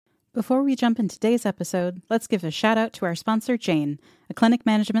Before we jump into today's episode, let's give a shout out to our sponsor, Jane, a clinic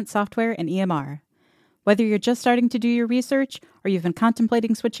management software and EMR. Whether you're just starting to do your research or you've been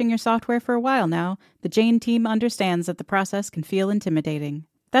contemplating switching your software for a while now, the Jane team understands that the process can feel intimidating.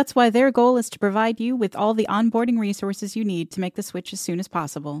 That's why their goal is to provide you with all the onboarding resources you need to make the switch as soon as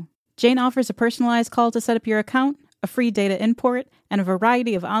possible. Jane offers a personalized call to set up your account, a free data import, and a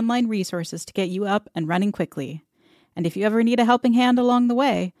variety of online resources to get you up and running quickly. And if you ever need a helping hand along the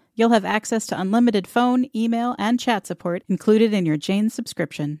way, you'll have access to unlimited phone, email, and chat support included in your Jane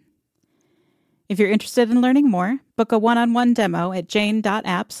subscription. If you're interested in learning more, book a one-on-one demo at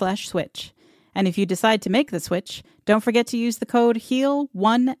jane.app/switch. And if you decide to make the switch, don't forget to use the code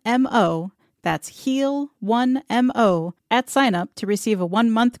HEAL1MO, that's HEAL1MO, at sign-up to receive a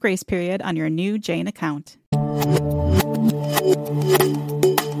 1-month grace period on your new Jane account.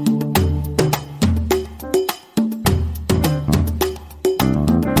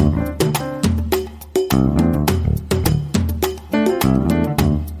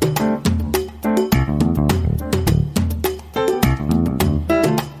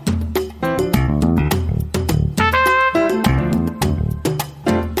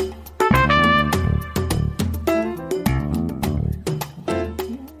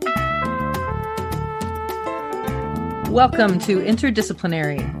 Welcome to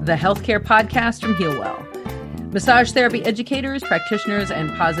Interdisciplinary, the healthcare podcast from HealWell. Massage therapy educators, practitioners, and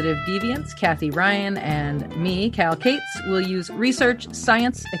positive deviants, Kathy Ryan and me, Cal Cates, will use research,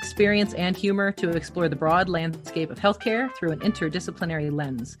 science, experience, and humor to explore the broad landscape of healthcare through an interdisciplinary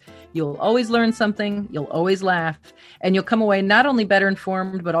lens. You'll always learn something, you'll always laugh, and you'll come away not only better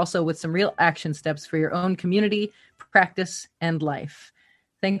informed, but also with some real action steps for your own community, practice, and life.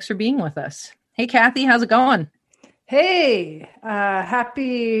 Thanks for being with us. Hey, Kathy, how's it going? Hey,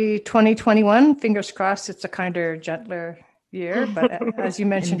 happy 2021. Fingers crossed it's a kinder, gentler year. But as you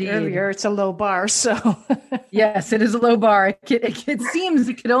mentioned earlier, it's a low bar. So yes, it is a low bar. It seems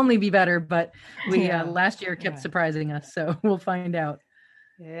it could only be better, but we last year kept surprising us. So we'll find out.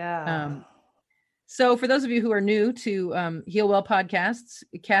 Yeah. So for those of you who are new to Heal Well podcasts,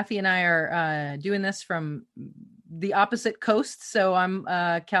 Kathy and I are doing this from the opposite coast. So I'm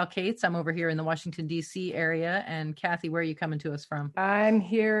Cal Cates. I'm over here in the Washington, D.C. area. And Kathy, where are you coming to us from? I'm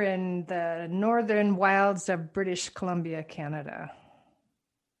here in the northern wilds of British Columbia, Canada.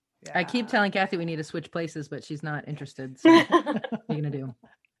 Yeah. I keep telling Kathy we need to switch places, but she's not interested. So what are you going to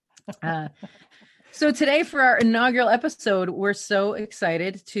do? So today for our inaugural episode, we're so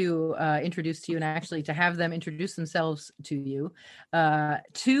excited to introduce to you and actually to have them introduce themselves to you.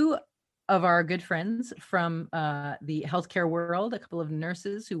 Two of our good friends from the healthcare world, a couple of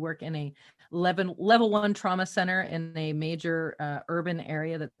nurses who work in a level 1 trauma center in a major urban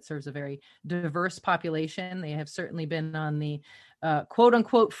area that serves a very diverse population. They have certainly been on the quote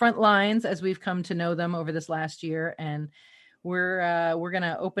unquote front lines as we've come to know them over this last year. And we're going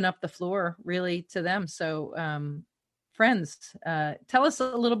to open up the floor really to them. So friends, tell us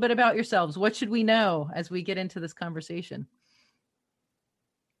a little bit about yourselves. What should we know as we get into this conversation?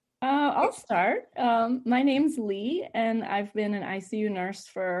 I'll start. My name's Lee, and I've been an ICU nurse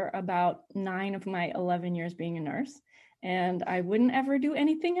for about 9 of my 11 years being a nurse, and I wouldn't ever do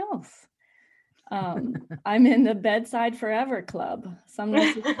anything else. I'm in the Bedside Forever Club. Some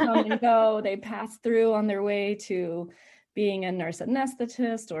nurses come and go. They pass through on their way to being a nurse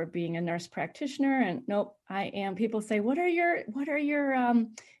anesthetist or being a nurse practitioner, and nope, I am. People say, "What are your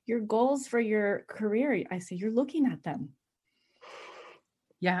goals for your career?" I say, "You're looking at them."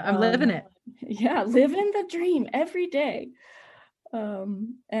 Yeah, I'm living it. Yeah, living the dream every day.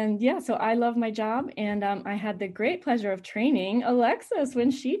 And yeah, so I love my job. And I had the great pleasure of training Alexis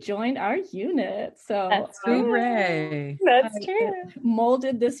when she joined our unit. So that's hooray. That's true.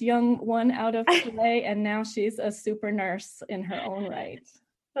 Molded this young one out of clay, and now she's a super nurse in her own right.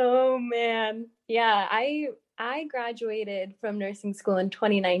 Oh, man. Yeah, I graduated from nursing school in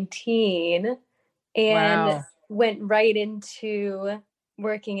 2019 and went right into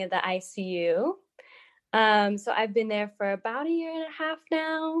working at the ICU. So I've been there for about 1.5 years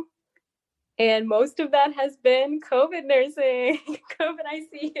now. And most of that has been COVID nursing, COVID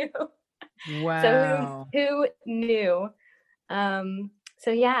ICU. Wow. So who knew?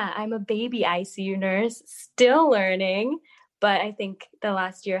 So yeah, I'm a baby ICU nurse, still learning, but I think the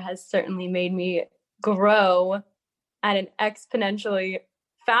last year has certainly made me grow at an exponentially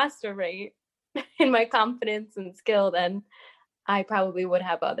faster rate in my confidence and skill than I probably would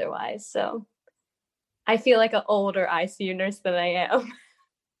have otherwise. So I feel like an older ICU nurse than I am.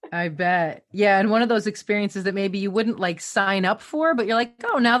 I bet. Yeah. And one of those experiences that maybe you wouldn't like sign up for, but you're like,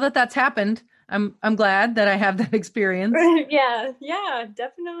 oh, now that that's happened, I'm glad that I have that experience. Yeah,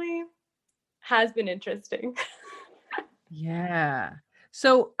 definitely has been interesting. Yeah.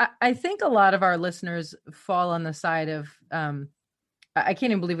 So I think a lot of our listeners fall on the side of, I can't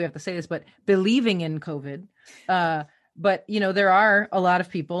even believe we have to say this, but believing in COVID. But there are a lot of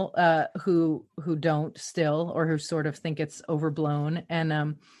people who don't still, or who sort of think it's overblown.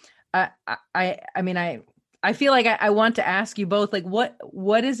 And I mean, I feel like I want to ask you both, like,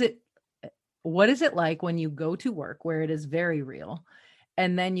 what is it like when you go to work where it is very real,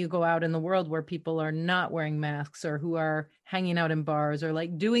 and then you go out in the world where people are not wearing masks, or who are hanging out in bars, or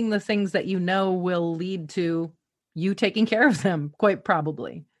like doing the things that will lead to you taking care of them, quite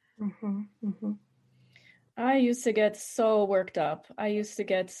probably. Mm-hmm, mm-hmm. I used to get so worked up. I used to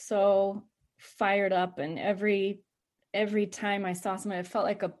get so fired up, and every time I saw somebody, it felt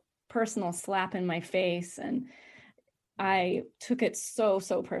like a personal slap in my face, and I took it so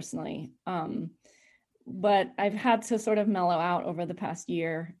personally. But I've had to sort of mellow out over the past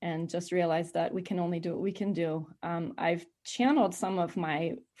year and just realize that we can only do what we can do. I've channeled some of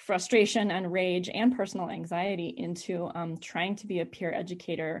my frustration and rage and personal anxiety into trying to be a peer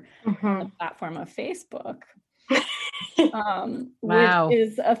educator on the platform of Facebook, Wow. which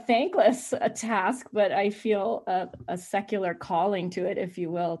is a thankless task, but I feel a secular calling to it, if you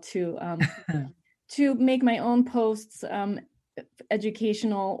will, to make my own posts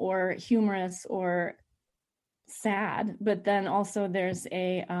educational or humorous or sad. But then also there's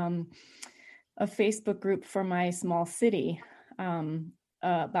a Facebook group for my small city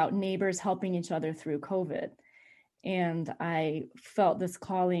about neighbors helping each other through COVID. And I felt this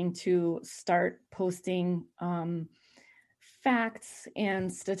calling to start posting facts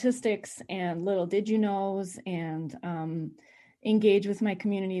and statistics and little did you knows, and engage with my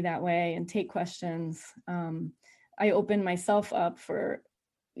community that way and take questions. I opened myself up for,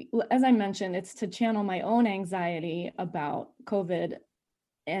 as I mentioned, it's to channel my own anxiety about COVID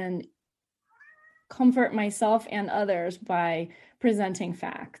and comfort myself and others by presenting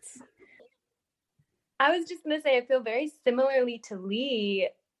facts. I was just going to say, I feel very similarly to Lee.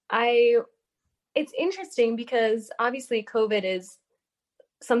 It's interesting because obviously COVID is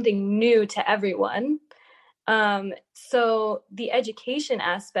something new to everyone. So the education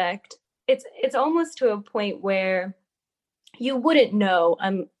aspect, it's almost to a point where you wouldn't know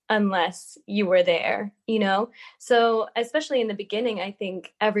unless you were there, So especially in the beginning, I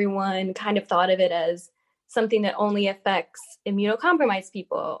think everyone kind of thought of it as something that only affects immunocompromised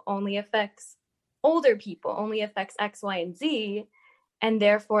people, only affects older people, only affects X, Y, and Z. And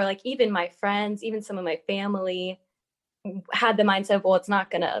therefore, like, even my friends, even some of my family had the mindset of, well, it's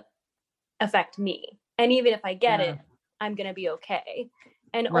not going to affect me. And even if I get it, I'm going to be okay.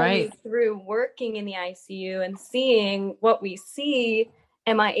 And only through working in the ICU and seeing what we see,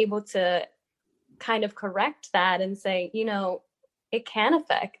 am I able to kind of correct that and say, it can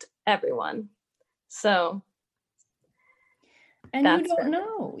affect everyone. So. And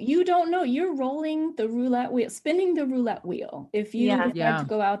you don't know. You're rolling the roulette wheel, spinning the roulette wheel. If you decide to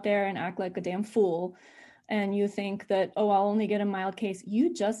go out there and act like a damn fool, and you think that, I'll only get a mild case,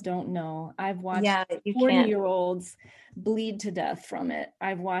 you just don't know. I've watched 40-year-olds bleed to death from it.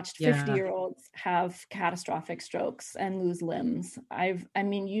 I've watched 50-year-olds have catastrophic strokes and lose limbs.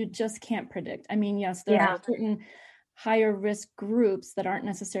 You just can't predict. Yes, there are certain higher risk groups that aren't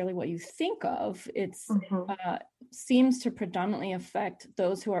necessarily what you think of. It's seems to predominantly affect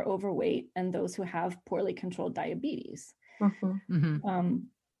those who are overweight and those who have poorly controlled diabetes.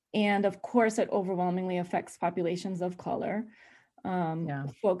 And of course, it overwhelmingly affects populations of color,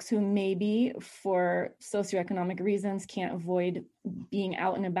 folks who maybe for socioeconomic reasons can't avoid being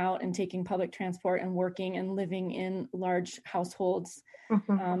out and about and taking public transport and working and living in large households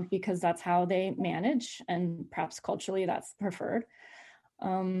because that's how they manage, and perhaps culturally that's preferred.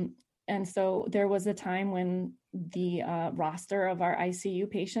 And so there was a time when the roster of our ICU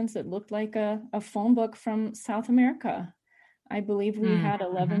patients, it looked like a phone book from South America. I believe we had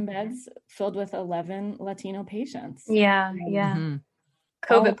 11 beds filled with 11 Latino patients. COVID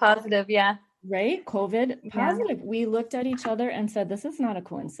positive. Yeah. Right. COVID positive. Yeah. We looked at each other and said, this is not a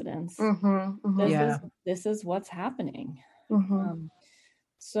coincidence. This is what's happening.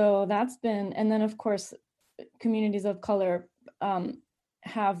 So that's been, and then of course, communities of color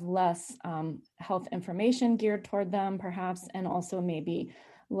have less health information geared toward them perhaps, and also maybe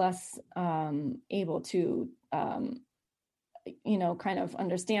less able to kind of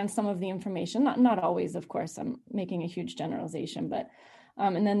understand some of the information, not always, of course, I'm making a huge generalization, but,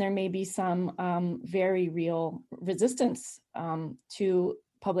 and then there may be some very real resistance to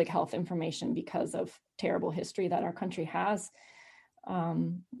public health information because of terrible history that our country has.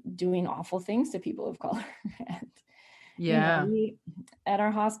 doing awful things to people of color. And, yeah. We at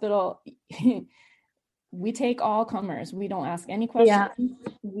our hospital, we take all comers. We don't ask any questions.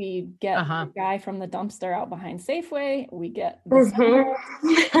 Yeah. We get the guy from the dumpster out behind Safeway. We get the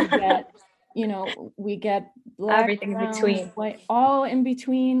we get, we get black, everything brown, in between, white, all in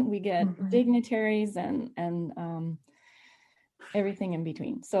between. We get dignitaries and everything in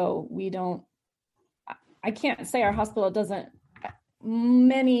between. So I can't say our hospital doesn't.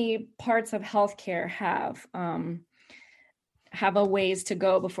 Many parts of healthcare have a ways to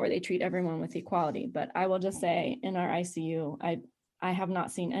go before they treat everyone with equality. But I will just say, in our ICU, I have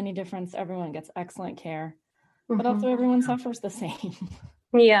not seen any difference. Everyone gets excellent care, but also everyone suffers the same.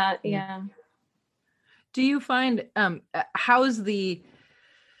 Yeah. Do you find, how's the,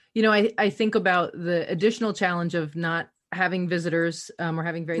 I think about the additional challenge of not having visitors or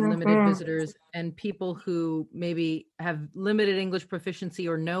having very limited visitors, and people who maybe have limited English proficiency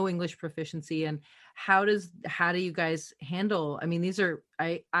or no English proficiency. And how do you guys handle, I mean, these are,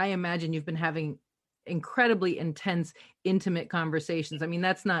 I imagine you've been having incredibly intense, intimate conversations. I mean,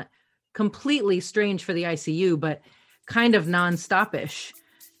 that's not completely strange for the ICU, but kind of nonstop-ish.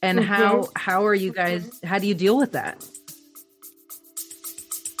 And how are you guys, how do you deal with that?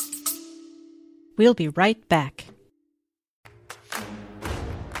 We'll be right back.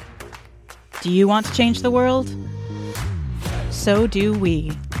 Do you want to change the world? So do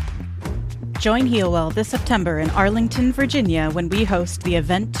we. Join Healwell this September in Arlington, Virginia, when we host the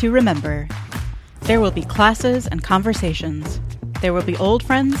event to remember. There will be classes and conversations. There will be old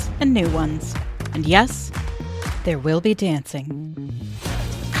friends and new ones. And yes, there will be dancing.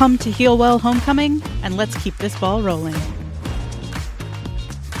 Come to Healwell Homecoming, and let's keep this ball rolling.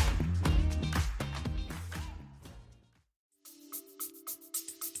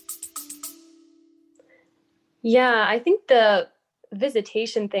 Yeah, I think the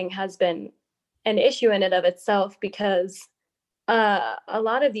visitation thing has been an issue in and of itself, because a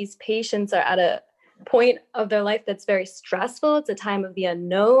lot of these patients are at a point of their life that's very stressful. It's a time of the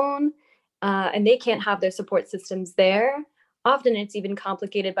unknown, and they can't have their support systems there. Often it's even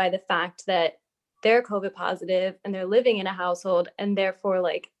complicated by the fact that they're COVID positive and they're living in a household, and therefore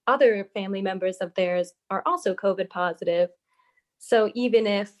like other family members of theirs are also COVID positive. So even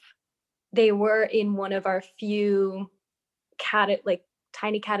if they were in one of our few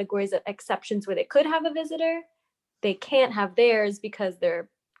tiny categories of exceptions where they could have a visitor, they can't have theirs because their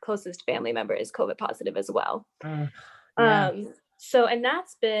closest family member is COVID positive as well. So, and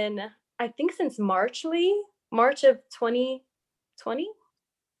that's been, I think, since March of 2020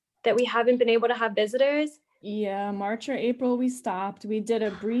 that we haven't been able to have visitors. Yeah, March or April we stopped. We did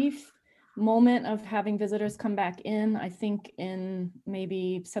a brief moment of having visitors come back in, I think in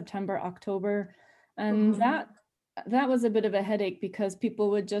maybe September, October. And that was a bit of a headache because people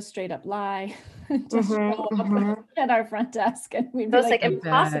would just straight up lie, just show up at our front desk, and we'd be like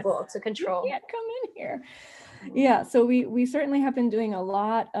impossible to control. You can't come in here. Yeah, so we certainly have been doing a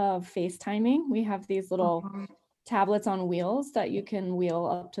lot of FaceTiming. We have these little tablets on wheels that you can wheel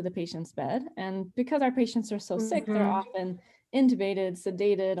up to the patient's bed. And because our patients are so sick, they're often intubated,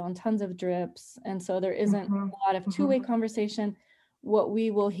 sedated, on tons of drips. And so there isn't a lot of two-way conversation. What we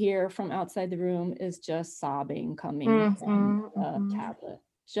will hear from outside the room is just sobbing coming from a tablet,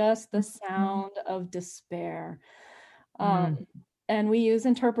 just the sound of despair. And we use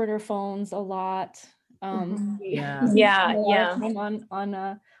interpreter phones a lot. On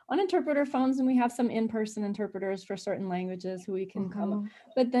interpreter phones, and we have some in-person interpreters for certain languages who we can come.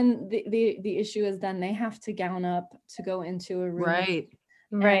 But then the issue is then they have to gown up to go into a room.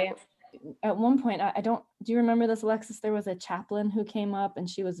 Right. At one point, do you remember this, Alexis? There was a chaplain who came up, and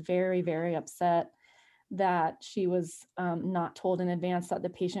she was very, very upset that she was not told in advance that the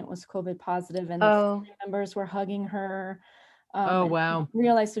patient was COVID positive, and the family members were hugging her. Wow.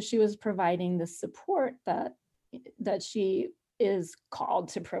 Realized, so she was providing the support that she is called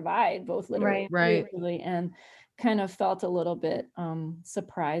to provide, both literally and kind of felt a little bit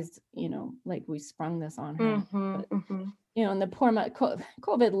surprised, like we sprung this on her. But, and the poor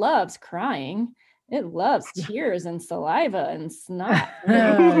COVID loves crying. It loves tears and saliva and snot.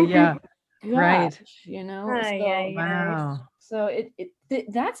 Right. Wow. So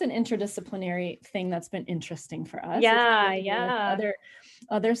that's an interdisciplinary thing that's been interesting for us.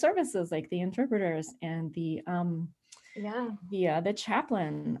 Other services like the interpreters and the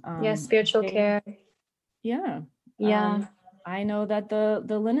chaplain. Spiritual care. I know that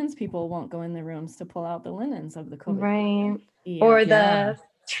the linens people won't go in the rooms to pull out the linens of the COVID. Or the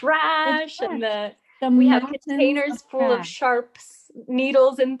trash and we have containers full of sharps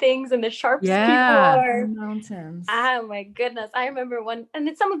needles and things and the sharps people are. Mountains. Oh my goodness. I remember one, and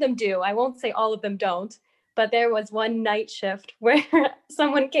then some of them do. I won't say all of them don't, but there was one night shift where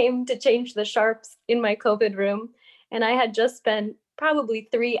someone came to change the sharps in my COVID room. And I had just spent probably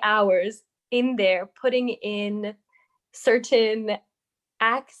 3 hours in there putting in certain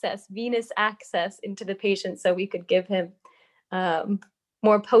venous access into the patient so we could give him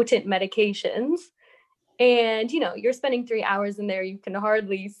more potent medications. And, you're spending 3 hours in there. You can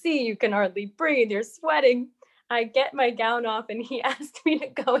hardly see, you can hardly breathe, you're sweating. I get my gown off and he asked me to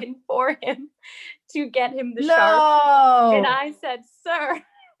go in for him to get him the sharp. And I said, sir,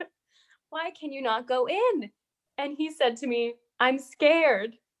 why can you not go in? And he said to me, I'm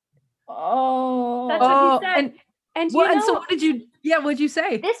scared. Oh, that's what he said. And so what'd you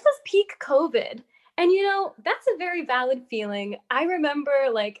say? This was peak COVID. And, that's a very valid feeling. I remember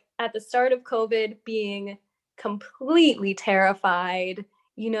at the start of COVID being completely terrified,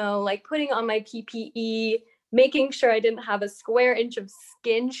 putting on my PPE, making sure I didn't have a square inch of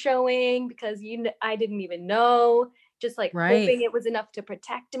skin showing because I didn't even know, just hoping it was enough to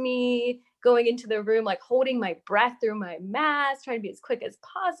protect me, going into the room, holding my breath through my mask, trying to be as quick as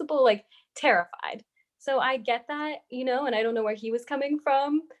possible, terrified. So I get that, and I don't know where he was coming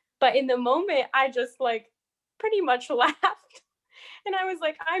from, but in the moment I just pretty much laughed. And I was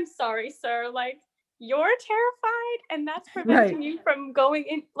like, I'm sorry, sir. You're terrified and that's preventing you from going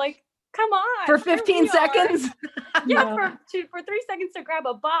in. Come on. For 15 seconds? Yeah, for 3 seconds to grab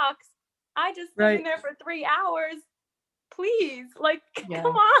a box. I just stood in there for 3 hours. Please,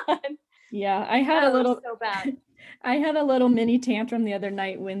 come on. Yeah, I had a little so bad. I had a little mini tantrum the other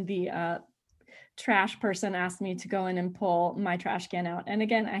night when the trash person asked me to go in and pull my trash can out. And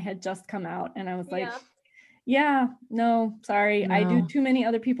again, I had just come out and I was like, no, sorry. No. I do too many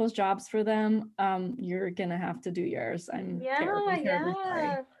other people's jobs for them. You're going to have to do yours. I'm terribly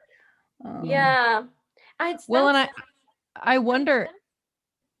sorry. I wonder.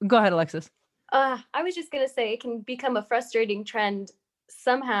 Go ahead, Alexis. I was just going to say it can become a frustrating trend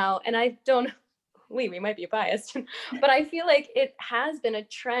somehow. And I don't, we might be biased, but I feel like it has been a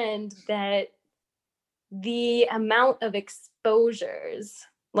trend that the amount of exposures,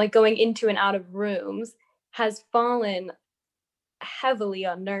 going into and out of rooms, has fallen heavily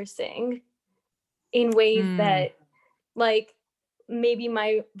on nursing in ways that, maybe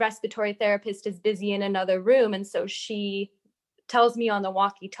my respiratory therapist is busy in another room. And so she tells me on the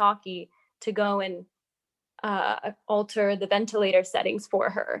walkie-talkie to go and alter the ventilator settings for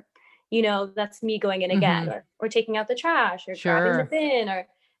her. That's me going in again, or taking out the trash, or grabbing the bin, or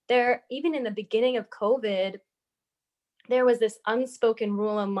even in the beginning of COVID, there was this unspoken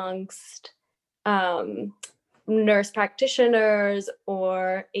rule amongst nurse practitioners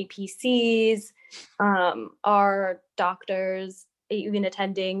or APCs, our doctors, even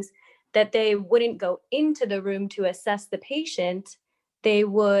attendings, that they wouldn't go into the room to assess the patient. They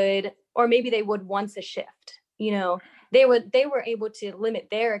would, or maybe they would once a shift, they were able to limit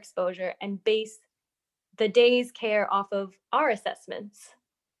their exposure and base the day's care off of our assessments,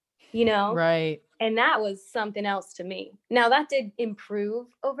 Right. And that was something else to me. Now that did improve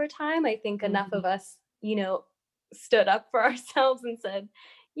over time. I think enough of us, stood up for ourselves and said,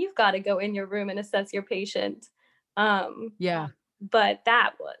 you've got to go in your room and assess your patient. But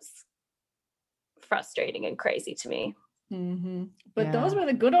that was frustrating and crazy to me. Mm-hmm. But those were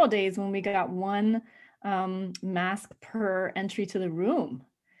the good old days when we got one mask per entry to the room.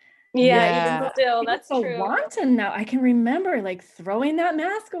 Even still, that's so true. Wanton now. I can remember throwing that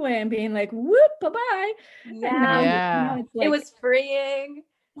mask away and being like, whoop, bye-bye. Now it was freeing.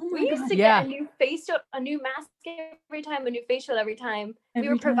 We used to get a new face shield, a new mask every time, a new face shield every time. We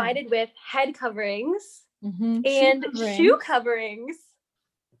were provided with head coverings and shoe coverings.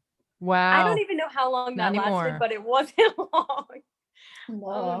 Wow. I don't even know how long that lasted, but it wasn't long.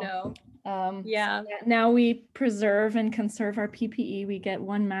 Oh no. Now we preserve and conserve our PPE. We get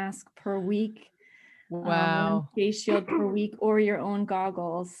one mask per week. One face shield per week, or your own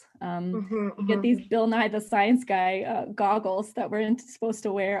goggles. You get these Bill Nye the Science Guy goggles that we're supposed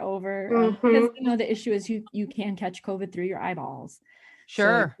to wear over because the issue is you can catch COVID through your eyeballs.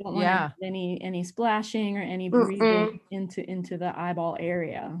 Sure. So you don't want any splashing or any breathing into the eyeball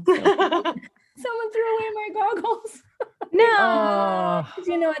area. So someone threw away my goggles. No.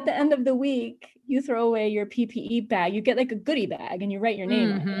 At the end of the week, you throw away your PPE bag. You get a goodie bag and you write your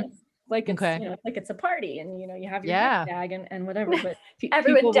name on it. like it's Okay. you know, like it's a party, and you know, you have your Yeah. gift bag and whatever. But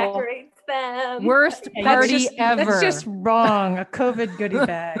Everyone people will- decorates them. Worst party ever. That's just wrong. A COVID goodie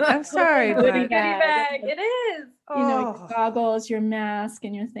bag. I'm sorry, Goodie but Goodie bag. It is. you know, your oh, goggles, your mask,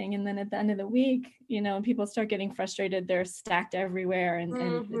 and your thing. And then at the end of the week, you know, people start getting frustrated. They're stacked everywhere.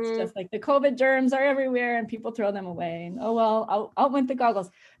 And it's just like the COVID germs are everywhere and people throw them away. And oh, well, out went the goggles.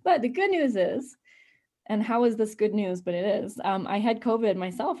 But the good news is, and how is this good news? But it is, I had COVID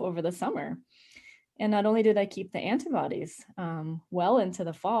myself over the summer. And not only did I keep the antibodies well into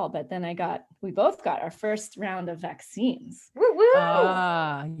the fall, but then we both got our first round of vaccines. Woo woo. We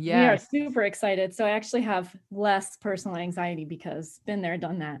are Yes. super excited. So I actually have less personal anxiety because been there,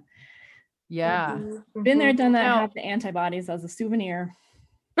 done that. Yeah. Been there, done that. Now- Have the antibodies as a souvenir.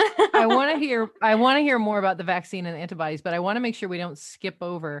 I want to hear more about the vaccine and the antibodies, but I want to make sure we don't skip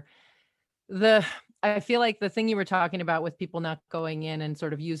over I feel like the thing you were talking about with people not going in and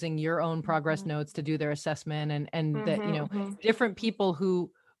sort of using your own progress notes to do their assessment and that, you know, different people who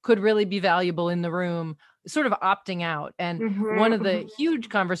could really be valuable in the room sort of opting out. And one of the huge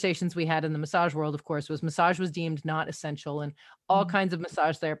conversations we had in the massage world, of course, was massage was deemed not essential, and all kinds of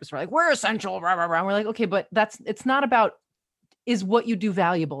massage therapists were like, we're essential, rah, rah, rah. And we're like, okay, but it's not about, is what you do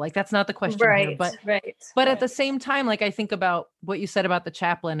valuable? Like, that's not the question here. But at the same time, like, I think about what you said about the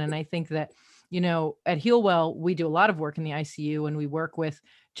chaplain. And I think that, you know, at Healwell, we do a lot of work in the ICU, and we work with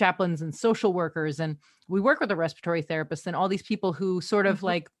chaplains and social workers, and we work with the respiratory therapists and all these people who sort of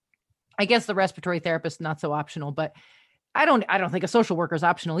like, I guess the respiratory therapist, not so optional, but I don't think a social worker is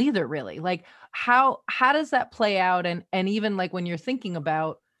optional either, really. Like, how does that play out? And even like when you're thinking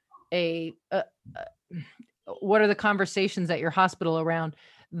about what are the conversations at your hospital around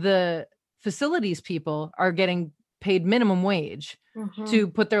the facilities people are getting paid minimum wage to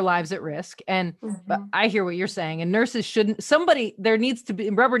put their lives at risk. And but I hear what you're saying, and nurses shouldn't,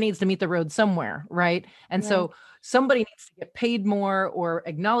 rubber needs to meet the road somewhere. Right. And so somebody needs to get paid more or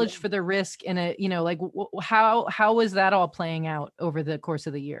acknowledged for their risk in a, you know, like how is that all playing out over the course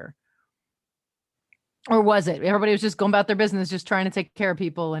of the year? Or was it, everybody was just going about their business, just trying to take care of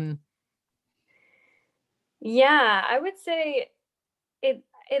people? And yeah, I would say it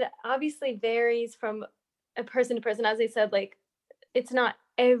obviously varies from a person to person. As I said, like, it's not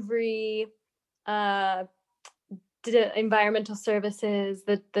every environmental services,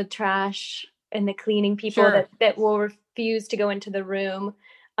 the trash and the cleaning people that will refuse to go into the room.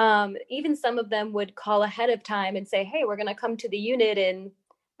 Even some of them would call ahead of time and say, hey, we're going to come to the unit in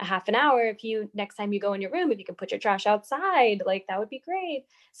a half an hour. Next time you go in your room, if you can put your trash outside, like, that would be great.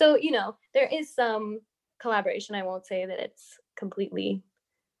 So, you know, there is some collaboration. I won't say that it's completely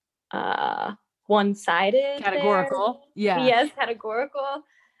one-sided, categorical. Categorical.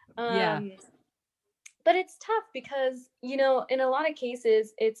 But it's tough because, you know, in a lot of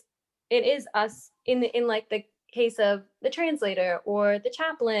cases it is us in like the case of the translator or the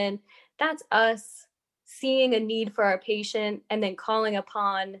chaplain, that's us seeing a need for our patient and then calling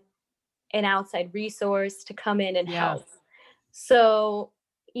upon an outside resource to come in and help. So,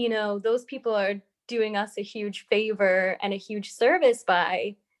 you know, those people are doing us a huge favor and a huge service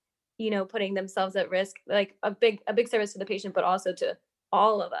by, you know, putting themselves at risk, like a big service to the patient, but also to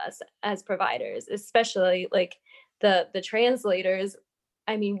all of us as providers, especially like the translators.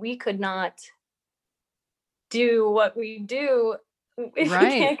 I mean, we could not do what we do if we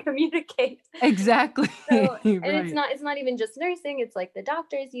can't communicate. Exactly. So, and it's not even just nursing, it's like the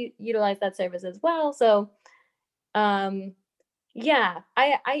doctors utilize that service as well. So I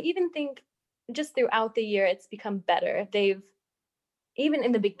even think just throughout the year it's become better. They've, even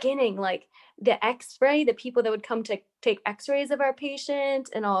in the beginning, like the x-ray, the people that would come to take x-rays of our patient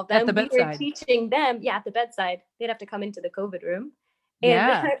and all of them, we were teaching them at the bedside. They'd have to come into the COVID room.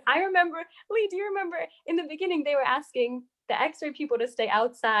 And I remember, Lee, do you remember in the beginning they were asking the x-ray people to stay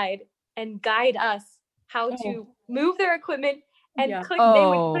outside and guide us how to move their equipment and they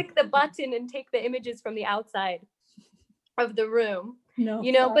would click the button and take the images from the outside of the room.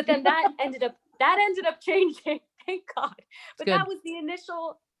 But then that ended up changing. Thank God. But that was the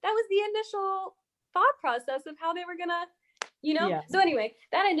initial thought process of how they were gonna, you know. So anyway,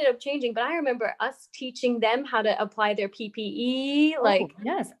 that ended up changing. But I remember us teaching them how to apply their PPE.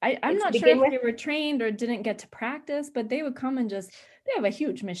 I'm not sure if they were trained or didn't get to practice, but they would come and they have a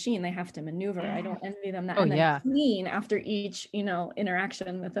huge machine they have to maneuver. I don't envy them that. Then clean after each, you know,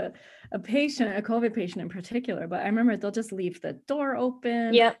 interaction with a patient, a COVID patient in particular. But I remember they'll just leave the door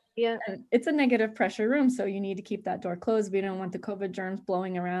open. And it's a negative pressure room, so you need to keep that door closed. We don't want the COVID germs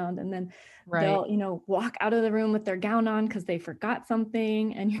blowing around. And then they'll, you know, walk out of the room with their gown on because they forgot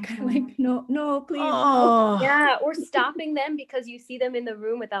something and you're kind of like, no, please. Oh. No. Yeah. Or stopping them because you see them in the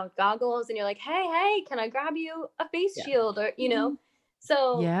room without goggles and you're like, hey, can I grab you a face shield? Or, so,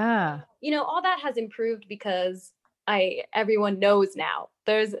 all that has improved because everyone knows now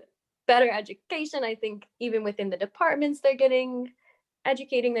there's better education. I think even within the departments, they're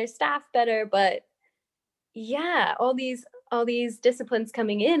educating their staff better, but yeah, all these disciplines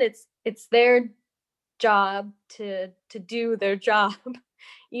coming in, it's their job to do their job.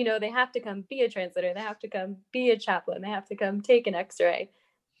 They have to come be a translator, they have to come be a chaplain, they have to come take an x-ray.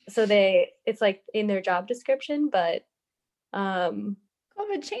 So it's like in their job description, but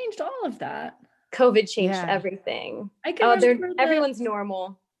COVID changed all of that. COVID changed everything. Everyone's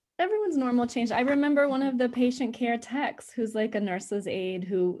normal. Everyone's normal changed. I remember one of the patient care techs who's like a nurse's aide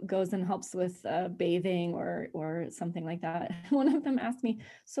who goes and helps with bathing or something like that. One of them asked me,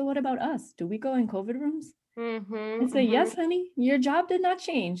 so what about us? Do we go in COVID rooms? I say, yes, honey, your job did not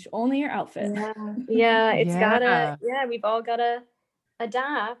change, only your outfit. Yeah, we've all gotta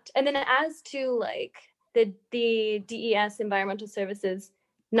adapt. And then as to like the DES environmental services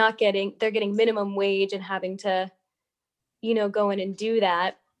they're getting minimum wage and having to, go in and do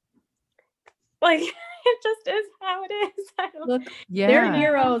that. Like it just is how it is. They're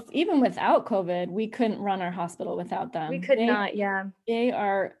heroes. Even without COVID, we couldn't run our hospital without them. We could not. Yeah. They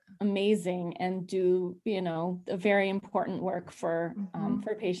are amazing and do, a very important work for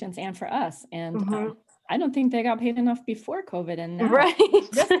patients and for us. And I don't think they got paid enough before COVID, and now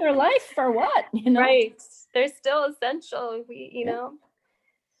risk their life for what, Right. They're still essential.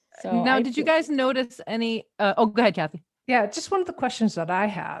 So now, did you guys notice any? Go ahead, Kathy. Yeah, just one of the questions that I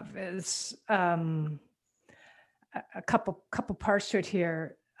have is a couple parts to it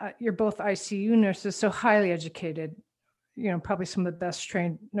here. You're both ICU nurses, so highly educated, probably some of the best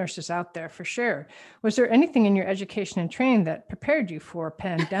trained nurses out there for sure. Was there anything in your education and training that prepared you for a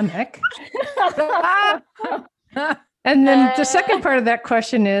pandemic? And then the second part of that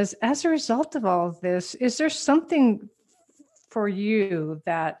question is, as a result of all of this, is there something for you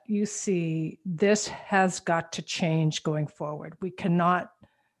that you see this has got to change going forward? We cannot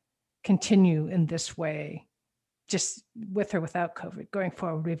continue in this way, just with or without COVID. Going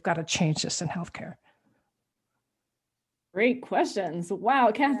forward, we've got to change this in healthcare. Great questions.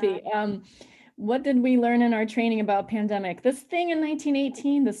 Wow, Kathy. What did we learn in our training about pandemic? This thing in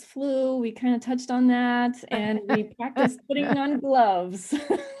 1918, this flu, we kind of touched on that, and we practiced putting on gloves.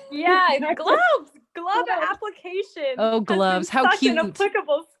 Yeah, glove application. Oh, gloves! How cute! An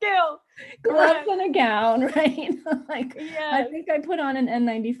applicable skill. Gloves and a gown, right? I think I put on an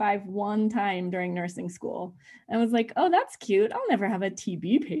N95 one time during nursing school, and was like, "Oh, that's cute. I'll never have a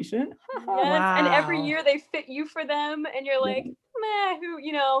TB patient." Wow. And every year they fit you for them, and you're like,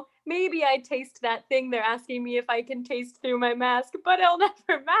 maybe I taste that thing they're asking me if I can taste through my mask, but it'll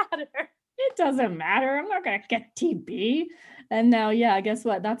never matter. It doesn't matter. I'm not gonna get TB. And now, guess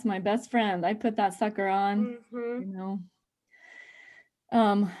what? That's my best friend. I put that sucker on.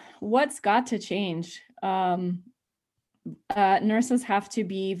 What's got to change? Nurses have to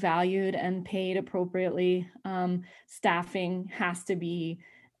be valued and paid appropriately. Staffing has to be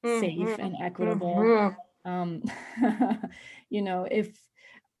safe and equitable. If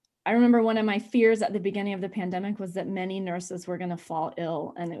I remember one of my fears at the beginning of the pandemic was that many nurses were going to fall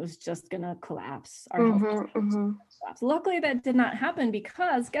ill and it was just going to collapse. Our health collapse. Luckily, that did not happen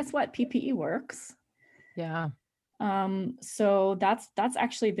because guess what? PPE works. Yeah. So that's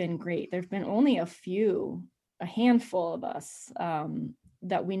actually been great. There've been only a handful of us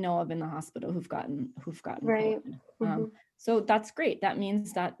that we know of in the hospital who've gotten right. COVID. So that's great. That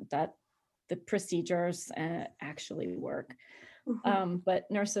means that the procedures actually work. But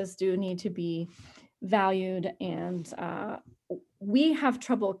nurses do need to be valued, and we have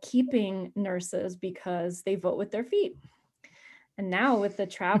trouble keeping nurses because they vote with their feet. And now with the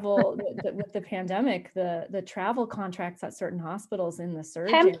travel, with the pandemic, the travel contracts at certain hospitals in the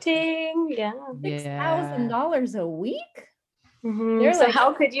surgery, tempting, $6,000 a week. So like,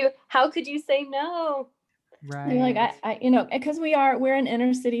 how could you say no? Right. Like I because we're an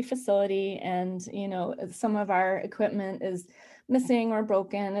inner city facility, and some of our equipment is missing or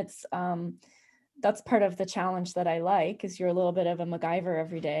broken. It's that's part of the challenge that I like, is you're a little bit of a MacGyver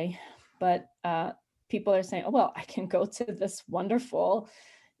every day. But people are saying, oh, well, I can go to this wonderful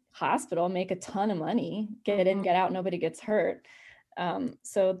hospital, make a ton of money, get in, get out, nobody gets hurt.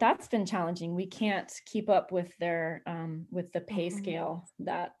 So that's been challenging. We can't keep up with their with the pay scale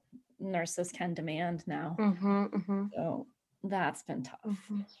that nurses can demand now. So that's been tough.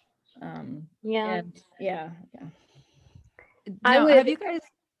 Have you guys?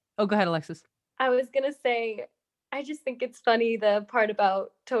 Oh, go ahead, Alexis. I was gonna say, I just think it's funny, the part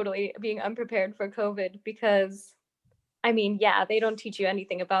about totally being unprepared for COVID, because I mean, yeah, they don't teach you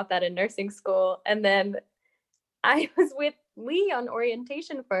anything about that in nursing school. And then I was with Lee on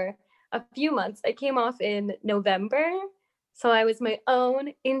orientation for a few months. I came off in November. So I was my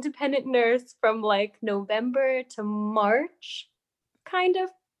own independent nurse from like November to March, kind of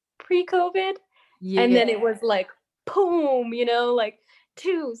pre-COVID. Yeah. And then it was like, boom, you know, like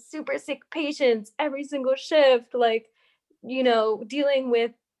 2 super sick patients every single shift, like, you know, dealing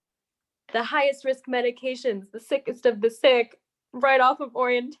with the highest risk medications, the sickest of the sick, right off of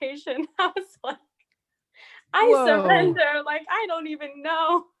orientation. I was like, I surrender. Like, I don't even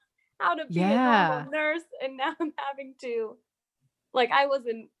know how to be a normal nurse. And now I'm having to, like, I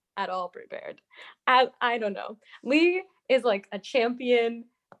wasn't at all prepared. I don't know. Lee is like a champion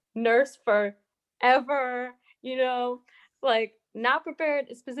nurse forever, you know, like not prepared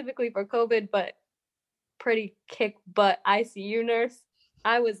specifically for COVID, but pretty kick butt ICU nurse.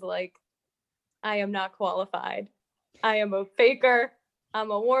 I was like, I am not qualified. I am a faker. I'm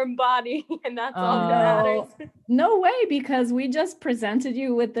a warm body, and that's all that matters. No way, because we just presented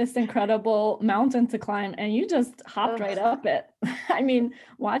you with this incredible mountain to climb and you just hopped right up it. I mean,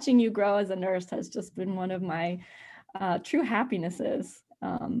 watching you grow as a nurse has just been one of my true happinesses.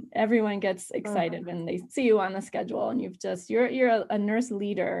 Everyone gets excited when they see you on the schedule, and you're a nurse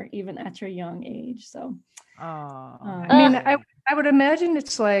leader even at your young age. So I mean, I would imagine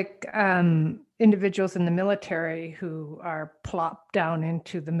it's like individuals in the military who are plopped down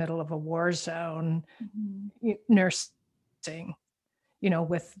into the middle of a war zone, nursing, you know,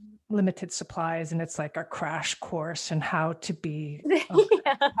 with limited supplies, and it's like a crash course in how to be on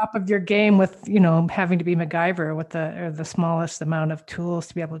top of your game with, you know, having to be MacGyver with the smallest amount of tools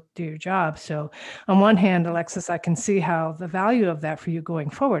to be able to do your job. So on one hand, Alexis, I can see how the value of that for you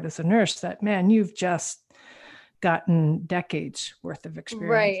going forward as a nurse, that, man, you've just gotten decades worth of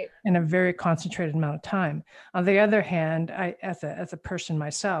experience in a very concentrated amount of time. On the other hand, I, as a person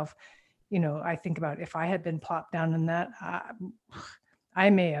myself, you know, I think about if I had been plopped down in that, I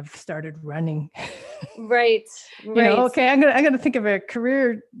may have started running. Right. You know, okay, I'm gonna think of a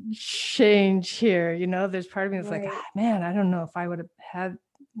career change here. You know, there's part of me that's like, man, I don't know if I would have had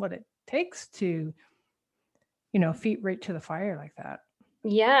what it takes to, you know, feet right to the fire like that.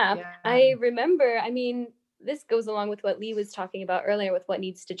 Yeah. I remember, I mean, this goes along with what Lee was talking about earlier with what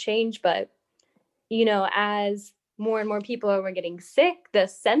needs to change. But, you know, as more and more people were getting sick, the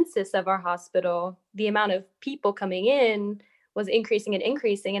census of our hospital, the amount of people coming in was increasing and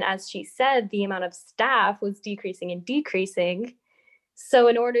increasing. And as she said, the amount of staff was decreasing and decreasing. So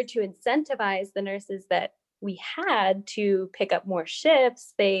in order to incentivize the nurses that we had to pick up more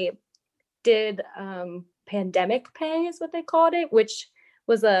shifts, they did pandemic pay is what they called it, which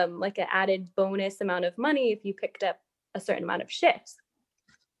was like an added bonus amount of money if you picked up a certain amount of shifts.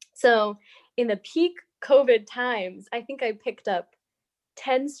 So in the peak COVID times, I think I picked up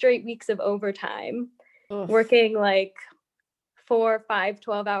 10 straight weeks of overtime, working like 4, 5,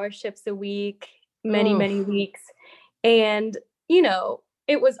 12-hour shifts a week, many weeks. And, you know,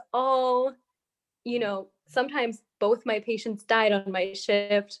 it was all, you know, sometimes both my patients died on my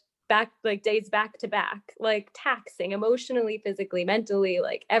shift, days back to back, like taxing emotionally, physically, mentally,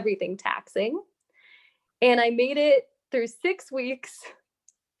 like everything taxing. And I made it through 6 weeks,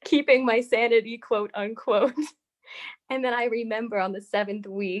 keeping my sanity, quote unquote. And then I remember on the 7th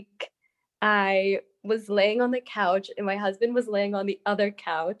week, I was laying on the couch and my husband was laying on the other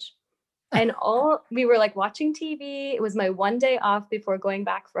couch. And we were like watching TV. It was my one day off before going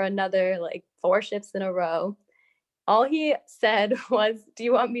back for another like 4 shifts in a row. All he said was, "Do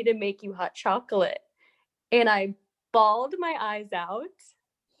you want me to make you hot chocolate?" And I bawled my eyes out.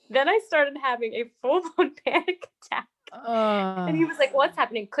 Then I started having a full-blown panic attack. And he was like, "What's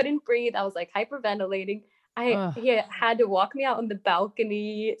happening?" Couldn't breathe. I was like hyperventilating. He had to walk me out on the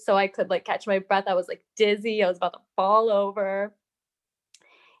balcony so I could like catch my breath. I was like dizzy. I was about to fall over.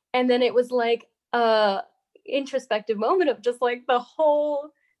 And then it was like a introspective moment of just like the whole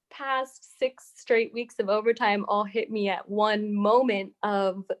past 6 straight weeks of overtime all hit me at one moment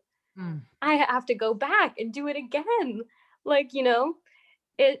of I have to go back and do it again. Like, you know,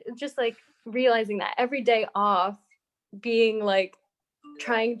 it just like realizing that every day off, being like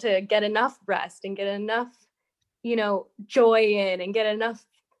trying to get enough rest and get enough, you know, joy in and get enough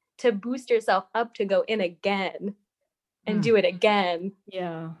to boost yourself up to go in again and do it again.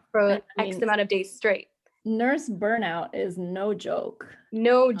 Yeah. For X amount of days straight. Nurse burnout is no joke.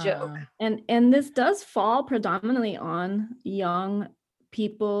 No joke. And this does fall predominantly on young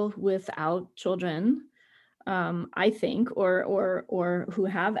people without children. I think, or who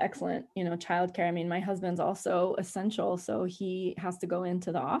have excellent, childcare. I mean, my husband's also essential, so he has to go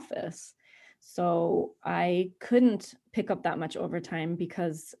into the office. So I couldn't pick up that much overtime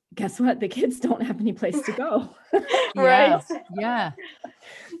because guess what? The kids don't have any place to go. Right. Yeah.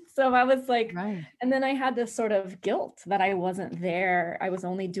 So I was like, Right. and then I had this sort of guilt that I wasn't there. I was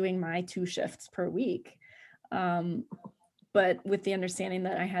only doing my 2 shifts per week. But with the understanding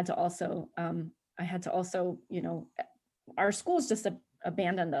that I had to also, our schools just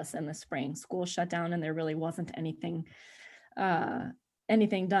abandoned us in the spring. School shut down and there really wasn't anything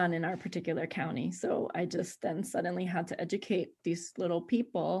done in our particular county. So I just then suddenly had to educate these little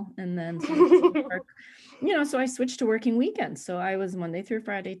people, and then so I switched to working weekends. So I was Monday through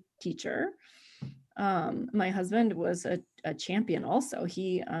Friday teacher. My husband was a champion also.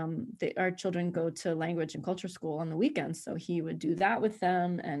 Our children go to language and culture school on the weekends. So he would do that with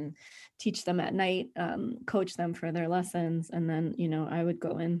them and teach them at night, coach them for their lessons. And then, I would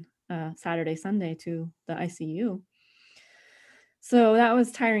go in Saturday, Sunday to the ICU. So that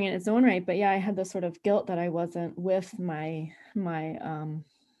was tiring in its own right. But yeah, I had this sort of guilt that I wasn't with my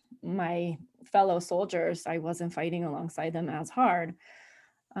fellow soldiers. I wasn't fighting alongside them as hard.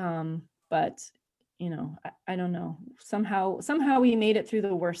 But I don't know. Somehow we made it through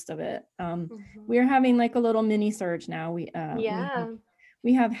the worst of it. We're having like a little mini surge now. We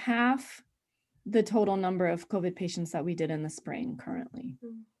have half the total number of COVID patients that we did in the spring currently.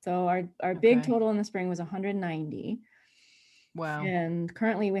 So our big total in the spring was 190. Wow. And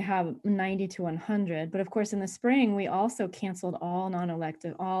currently we have 90 to 100. But of course, in the spring, we also canceled all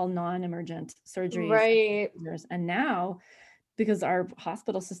non-elective, all non-emergent surgeries. Right. And now, because our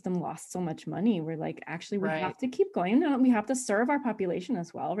hospital system lost so much money, we're like, actually, we have to keep going. We have to serve our population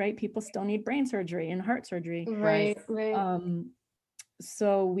as well, right? People still need brain surgery and heart surgery. Right.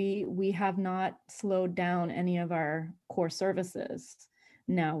 So we have not slowed down any of our core services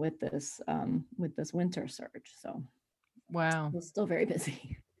now with this winter surge. So wow, we're still very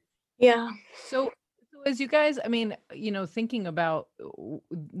busy. Yeah. So as you guys, I mean, thinking about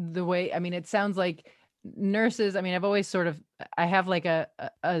the way, I mean, it sounds like nurses, I mean, I've always I have like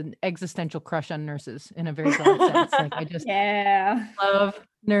an existential crush on nurses in a very broad sense. Like I just love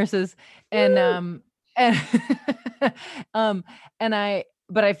nurses. And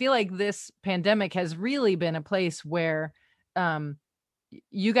but I feel like this pandemic has really been a place where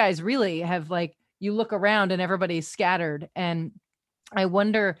you guys really have, like, you look around and everybody's scattered. And I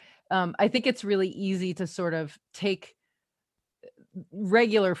wonder, I think it's really easy to sort of take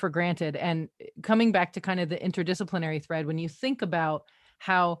regular for granted. And coming back to kind of the interdisciplinary thread, when you think about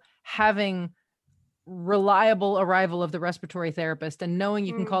how having reliable arrival of the respiratory therapist and knowing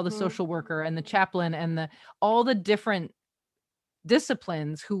you can call the social worker and the chaplain and all the different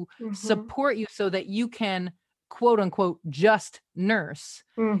disciplines who support you so that you can quote unquote just nurse,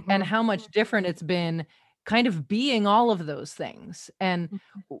 and how much different it's been kind of being all of those things. And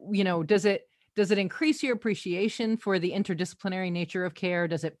does it increase your appreciation for the interdisciplinary nature of care?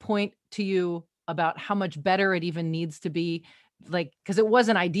 Does it point to you about how much better it even needs to be? Like, because it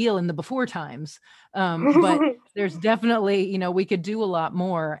wasn't ideal in the before times, but there's definitely, we could do a lot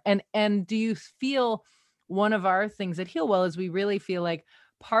more. And do you feel one of our things at Heal Well is we really feel like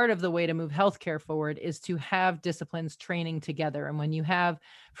part of the way to move healthcare forward is to have disciplines training together. And when you have,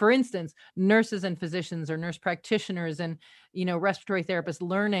 for instance, nurses and physicians or nurse practitioners and, respiratory therapists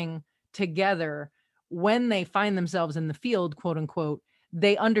learning together, when they find themselves in the field, quote unquote,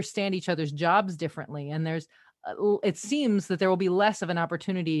 they understand each other's jobs differently. And it seems that there will be less of an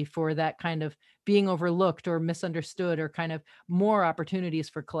opportunity for that kind of being overlooked or misunderstood, or kind of more opportunities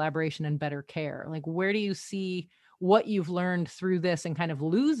for collaboration and better care. Like, where do you see what you've learned through this and kind of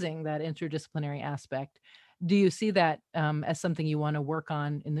losing that interdisciplinary aspect? Do you see that as something you want to work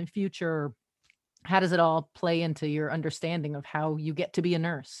on in the future? How does it all play into your understanding of how you get to be a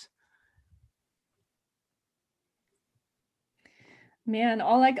nurse? Man,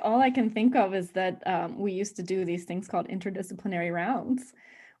 all I can think of is that we used to do these things called interdisciplinary rounds,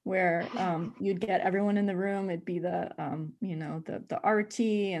 where you'd get everyone in the room. It'd be the RT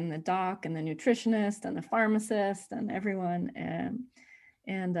and the doc and the nutritionist and the pharmacist and everyone, and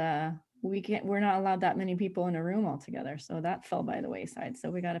we're not allowed that many people in a room altogether. So that fell by the wayside. So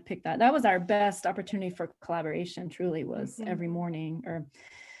we got to pick that. That was our best opportunity for collaboration. Truly was every morning or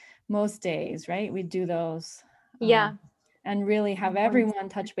most days, right? We'd do those. Yeah. And really have everyone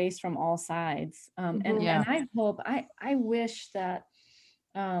touch base from all sides. And I hope, I wish that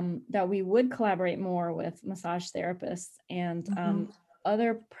that we would collaborate more with massage therapists and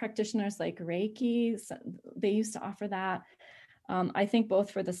other practitioners like Reiki. They used to offer that. I think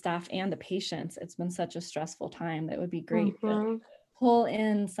both for the staff and the patients, it's been such a stressful time that it would be great Mm-hmm. to pull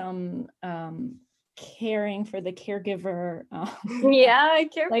in some caring for the caregiver. Yeah, I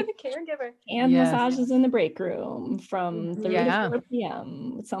care like, for the caregiver. And Yes. massages in the break room from 3 Yeah. to 4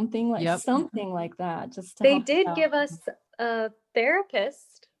 p.m. Something like that. Just to They help did out. give us a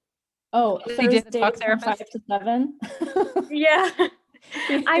therapist. Oh, They did a Thursdays talk from therapist? 5 to 7. Yeah.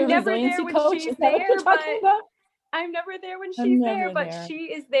 I'm The never there resiliency when coach, she's is that what there, you're but talking about? I'm never there when I'm she's never there, but there.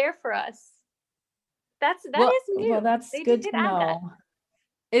 she is there for us. That Well- is new. Well, that's They good did to add that. know.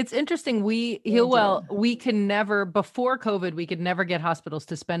 It's interesting. We can never, before COVID, we could never get hospitals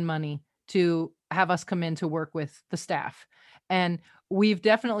to spend money to have us come in to work with the staff. And we've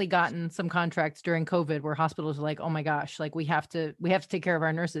definitely gotten some contracts during COVID where hospitals are like, oh my gosh, like we have to take care of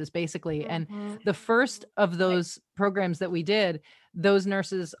our nurses basically. And the first of those programs that we did, those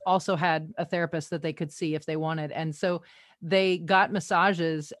nurses also had a therapist that they could see if they wanted. And so they got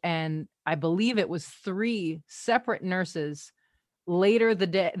massages, and I believe it was 3 separate nurses later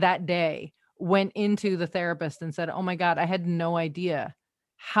that day went into the therapist and said, oh my God, I had no idea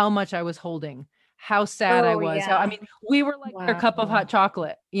how much I was holding, how sad I was. Yeah. I mean, we were like their cup of Wow. hot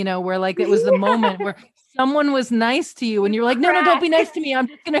chocolate, where like it was the moment where someone was nice to you and you were like, no, don't be nice to me. I'm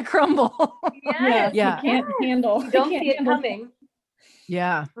just going to crumble. Yes. Yeah. You can't handle. You don't can't see it handle coming.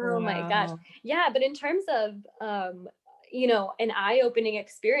 Yeah. Oh my gosh. Yeah, but in terms of an eye-opening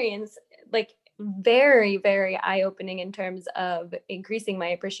experience, like very, very eye-opening in terms of increasing my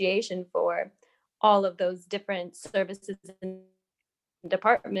appreciation for all of those different services and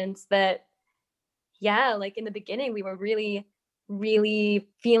departments that, yeah, like in the beginning, we were really, really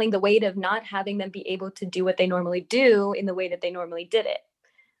feeling the weight of not having them be able to do what they normally do in the way that they normally did it.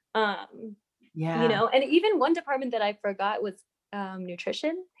 Yeah. And even one department that I forgot was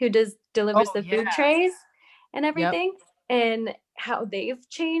nutrition, who delivers the food yeah. trays and everything, and how they've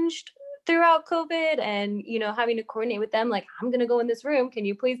changed throughout COVID, and having to coordinate with them, like, I'm gonna go in this room, can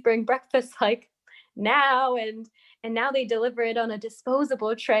you please bring breakfast like now? And now they deliver it on a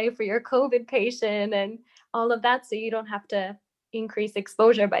disposable tray for your COVID patient and all of that, so you don't have to increase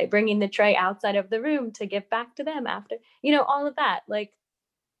exposure by bringing the tray outside of the room to give back to them after, all of that. Like,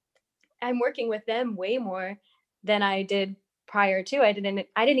 I'm working with them way more than I did prior to. I didn't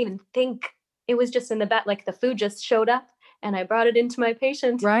even think, it was just in the back, like the food just showed up and I brought it into my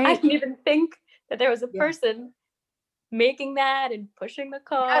patient. Right. I didn't even think that there was a person making that and pushing the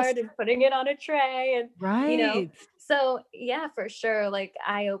card and putting it on a tray, and so yeah, for sure, like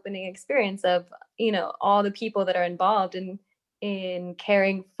eye-opening experience of all the people that are involved in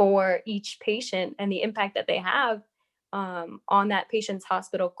caring for each patient and the impact that they have on that patient's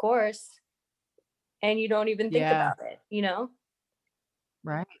hospital course, and you don't even think about it,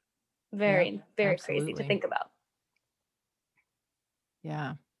 Right. very Absolutely. crazy to think about.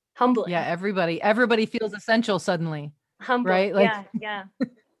 Yeah. Humbling. Yeah. Everybody feels essential suddenly. Humbling. Right. Like, yeah.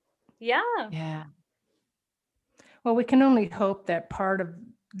 yeah. Well, we can only hope that part of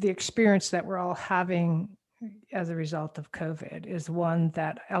the experience that we're all having as a result of COVID is one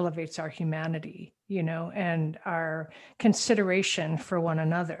that elevates our humanity, and our consideration for one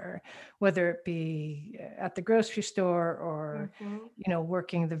another, whether it be at the grocery store or,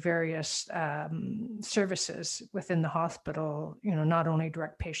 working the various services within the hospital, not only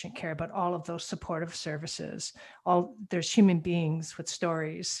direct patient care, but all of those supportive services. There's human beings with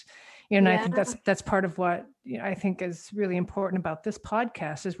stories. And I think that's part of what I think is really important about this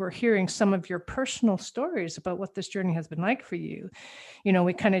podcast is we're hearing some of your personal stories about what this journey has been like for you.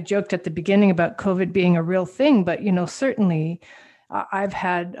 We kind of joked at the beginning about COVID being a real thing, but, certainly I've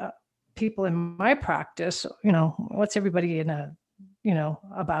had people in my practice, what's everybody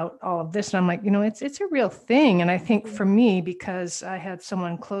about all of this? And I'm like, it's a real thing. And I think for me, because I had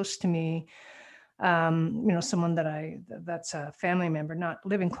someone close to me, someone that's a family member, not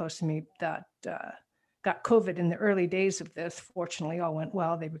living close to me, that got COVID in the early days of this. Fortunately, all went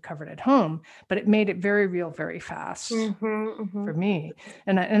well. They recovered at home, but it made it very real, very fast for me.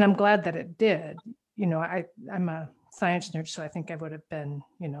 And I'm glad that it did. I'm a science nerd, so I think I would have been,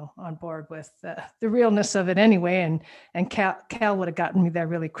 on board with the realness of it anyway. And Cal would have gotten me there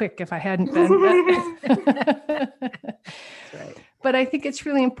really quick if I hadn't been. That's right. But I think it's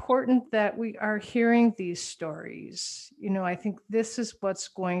really important that we are hearing these stories. I think this is what's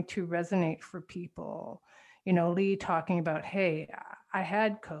going to resonate for people. Lee talking about, hey, I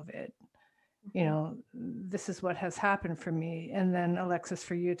had COVID. you know, this is what has happened for me. And then Alexis,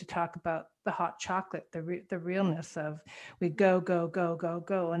 for you to talk about the hot chocolate, the realness of we go, go, go, go,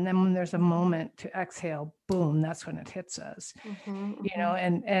 go. And then when there's a moment to exhale, boom, that's when it hits us, you know,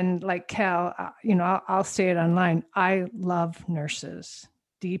 and like Cal, you know, I'll say it online. I love nurses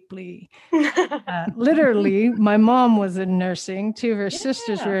deeply. Literally, my mom was in nursing. Two of her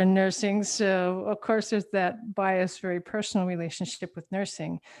sisters were in nursing. So of course there's that biased, very personal relationship with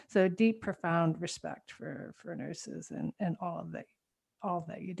nursing. So deep, profound respect for nurses and all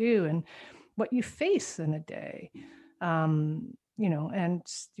that you do and what you face in a day. You know, and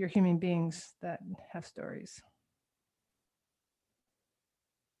you're human beings that have stories.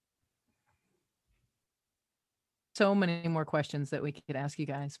 So many more questions that we could ask you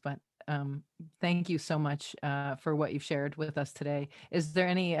guys, but thank you so much for what you've shared with us today. Is there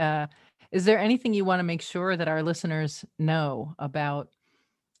anything you want to make sure that our listeners know about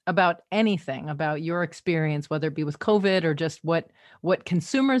anything, about your experience, whether it be with COVID or just what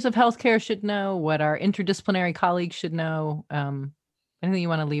consumers of healthcare should know, what our interdisciplinary colleagues should know? Anything you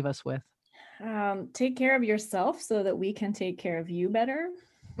want to leave us with? Take care of yourself so that we can take care of you better.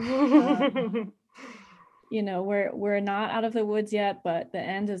 You know, we're not out of the woods yet, but the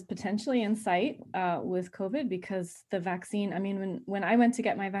end is potentially in sight with COVID, because the vaccine, I mean, when I went to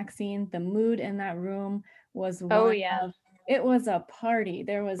get my vaccine, the mood in that room was it was a party.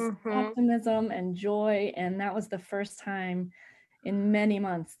 There was optimism and joy, and that was the first time in many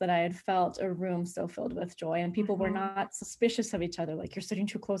months that I had felt a room so filled with joy, and people were not suspicious of each other, like, you're sitting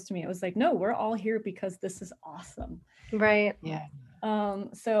too close to me. It was like, no, we're all here because this is awesome. Right. Yeah.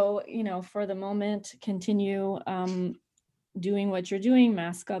 So, you know, for the moment, continue doing what you're doing,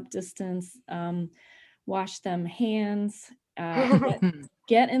 mask up, distance, wash them hands,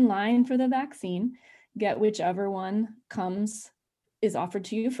 get in line for the vaccine, get whichever one is offered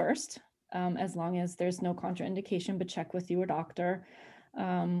to you first, as long as there's no contraindication, but check with your doctor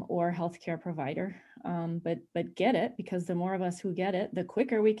or healthcare provider. But get it, because the more of us who get it, the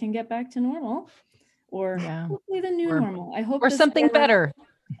quicker we can get back to normal. Or hopefully the new normal. I hope something better.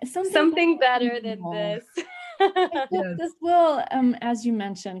 Something better than this. I hope this will, as you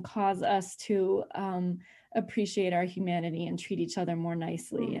mentioned, cause us to appreciate our humanity and treat each other more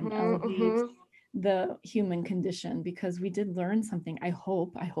nicely and elevate the human condition, because we did learn something. I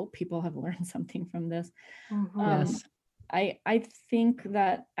hope people have learned something from this. Yes. I think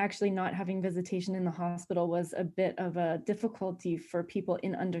that actually not having visitation in the hospital was a bit of a difficulty for people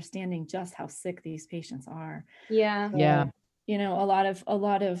in understanding just how sick these patients are. Yeah. So, you know, a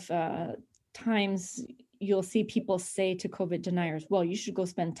lot of times you'll see people say to COVID deniers, well, you should go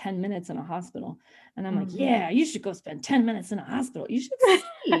spend 10 minutes in a hospital. And I'm like, yeah, you should go spend 10 minutes in a hospital. You should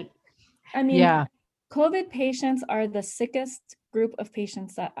see. I mean, COVID patients are the sickest group of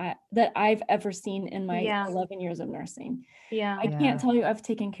patients that I've ever seen in my 11 years of nursing. I can't tell you, I've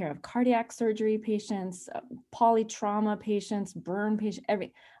taken care of cardiac surgery patients, polytrauma patients, burn patients,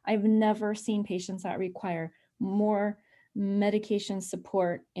 I've never seen patients that require more medication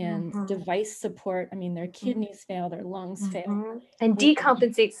support and device support. I mean, their kidneys fail, their lungs fail. And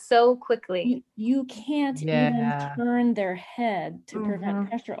decompensate so quickly. You can't even turn their head to prevent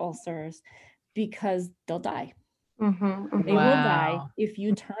pressure ulcers, because they'll die. They will die if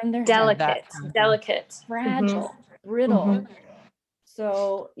you turn their head. Delicate, fragile, brittle.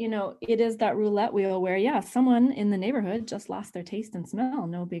 So, you know, it is that roulette wheel where, someone in the neighborhood just lost their taste and smell,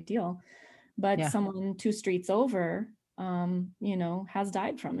 no big deal. But someone 2 streets over, you know, has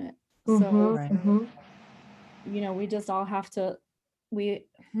died from it. So, you know, we just all have to,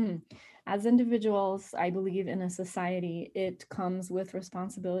 as individuals, I believe in a society, it comes with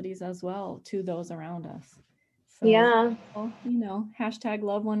responsibilities as well to those around us. So, you know, hashtag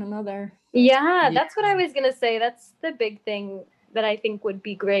love one another. That's what I was going to say. That's the big thing that I think would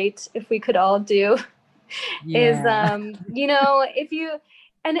be great if we could all do is, you know, if you,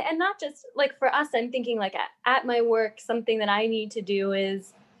 and not just like for us, I'm thinking like at my work, something that I need to do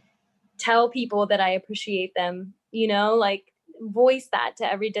is tell people that I appreciate them, you know, like voice that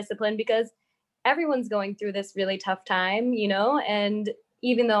to every discipline, because everyone's going through this really tough time, you know, and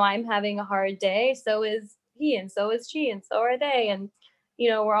even though I'm having a hard day, so is he, and so is she, and so are they. And, you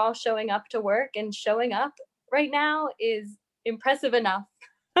know, we're all showing up to work, and showing up right now is impressive enough.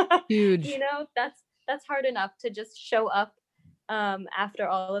 Huge. You know, that's hard enough to just show up after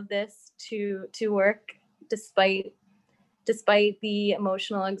all of this to work, despite the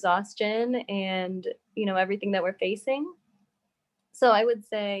emotional exhaustion and, you know, everything that we're facing. So I would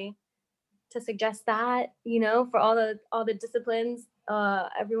say to suggest that, you know, for all the disciplines,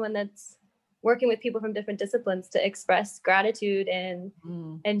 everyone that's working with people from different disciplines to express gratitude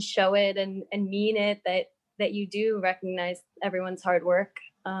and show it and mean it, that you do recognize everyone's hard work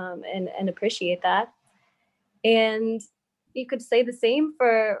and appreciate that. And you could say the same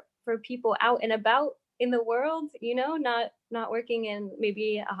for people out and about in the world, you know, not working in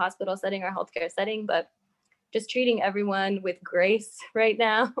maybe a hospital setting or healthcare setting, but just treating everyone with grace right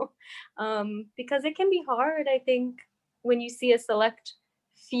now, because it can be hard, I think, when you see a select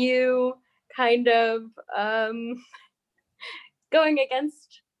few kind of going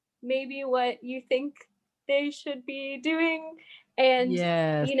against maybe what you think they should be doing. And,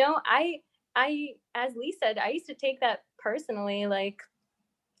 you know, I, as Lee said, I used to take that personally, like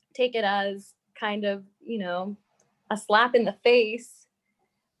take it as kind of, you know, a slap in the face.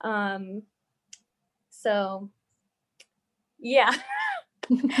 So yeah,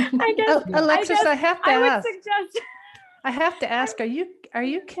 I guess Alexis, I have to ask. Suggest. I have to ask, are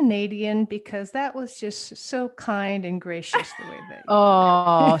you Canadian? Because that was just so kind and gracious the way that.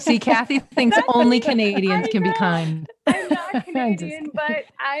 Oh, see, Kathy thinks only Canadians can be kind. I'm not Canadian, but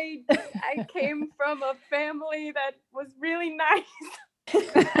I came from a family that was really nice.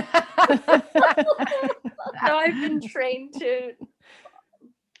 So I've been trained to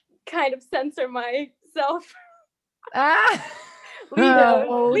kind of censor myself.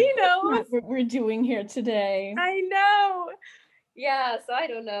 Lee knows what we're doing here today. I know. Yeah, so I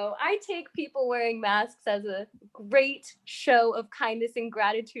don't know. I take people wearing masks as a great show of kindness and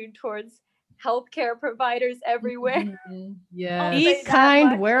gratitude towards healthcare providers everywhere. Yeah. Be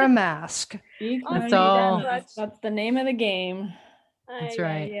kind, wear a mask. Be kind, that's that's the name of the game. That's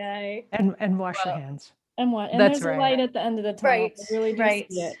right. And wash your hands. And what? And that's there's a light at the end of the tunnel. Right. I really do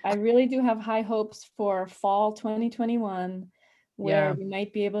see it. I really do have high hopes for fall 2021, where we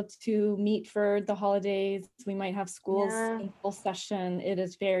might be able to meet for the holidays. We might have schools in full session. It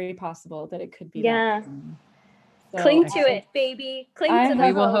is very possible that it could be. Yeah. So cling to it, baby. Cling to the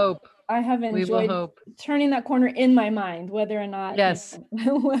We will hope. I have enjoyed turning that corner in my mind, whether or not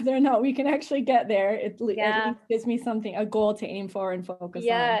whether or not we can actually get there. It at least gives me something, a goal to aim for and focus on.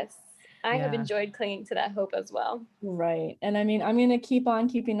 Yes. I have enjoyed clinging to that hope as well. Right. And I mean, I'm going to keep on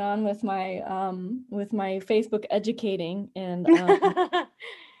keeping on with my Facebook educating and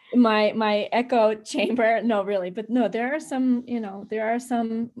my echo chamber. No, really. But no, there are some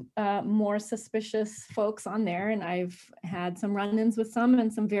more suspicious folks on there, and I've had some run-ins with some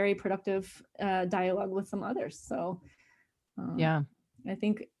and some very productive dialogue with some others. So I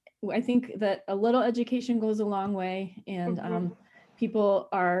think that a little education goes a long way, and people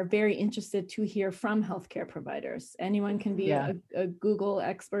are very interested to hear from healthcare providers. Anyone can be a Google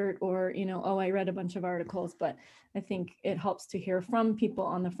expert or, I read a bunch of articles, but I think it helps to hear from people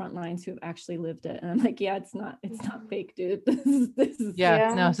on the front lines who've actually lived it. And I'm like, it's not fake, dude. This is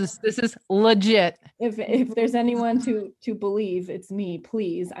legit. If there's anyone to believe, it's me,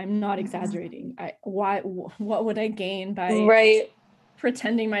 please. I'm not exaggerating. What would I gain by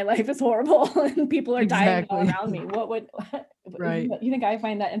pretending my life is horrible and people are dying all around me? You think I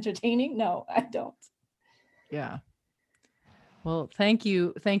find that entertaining? No, I don't. Yeah. Well, thank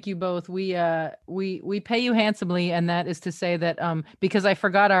you both. We pay you handsomely, and that is to say that because I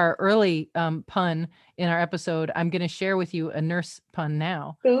forgot our early pun in our episode, I'm going to share with you a nurse pun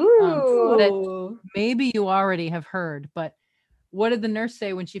now. That maybe you already have heard, but what did the nurse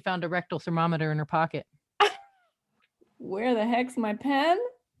say when she found a rectal thermometer in her pocket? Where the heck's my pen?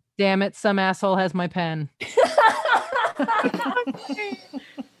 Damn it, some asshole has my pen.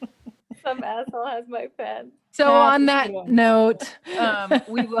 Some asshole has my pen. So on that note,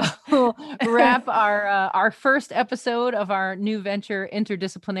 we will wrap our first episode of our new venture,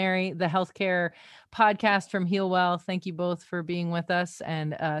 Interdisciplinary, the healthcare podcast from Heal Well. Thank you both for being with us,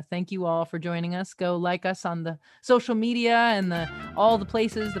 and thank you all for joining us. Go like us on the social media and all the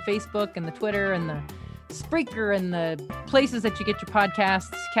places, the Facebook and the Twitter and the Spreaker and the places that you get your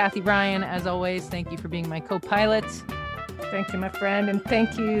podcasts. Kathy, Ryan, as always, thank you for being my co-pilot. Thank you, my friend. And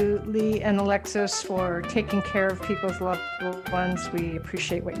thank you, Lee and Alexis, for taking care of people's loved ones. We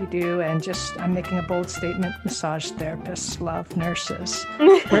appreciate what you do. And I'm making a bold statement, massage therapists love nurses.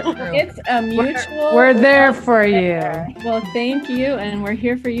 It's a mutual. We're there for you. Well, thank you. And we're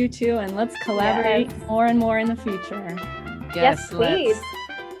here for you too. And let's collaborate more and more in the future. Yes, please.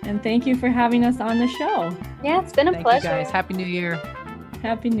 And thank you for having us on the show. Yeah, it's been a pleasure. You guys. Happy New Year.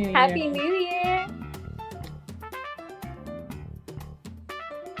 Happy New Year. Happy New Year.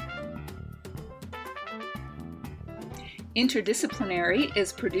 Interdisciplinary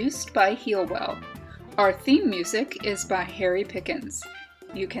is produced by Heal Well. Our theme music is by Harry Pickens.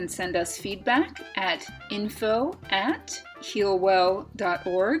 You can send us feedback at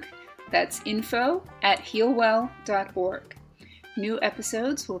info@healwell.org That's info@healwell.org. New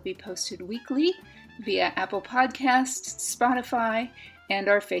episodes will be posted weekly via Apple Podcasts, Spotify, and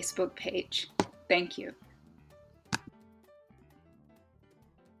our Facebook page. Thank you.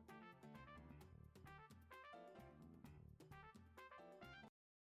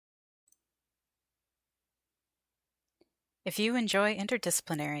 If you enjoy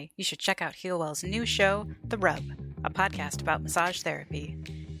Interdisciplinary, you should check out HealWell's new show, The Rub, a podcast about massage therapy.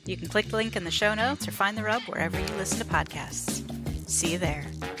 You can click the link in the show notes or find The Rub wherever you listen to podcasts. See you there.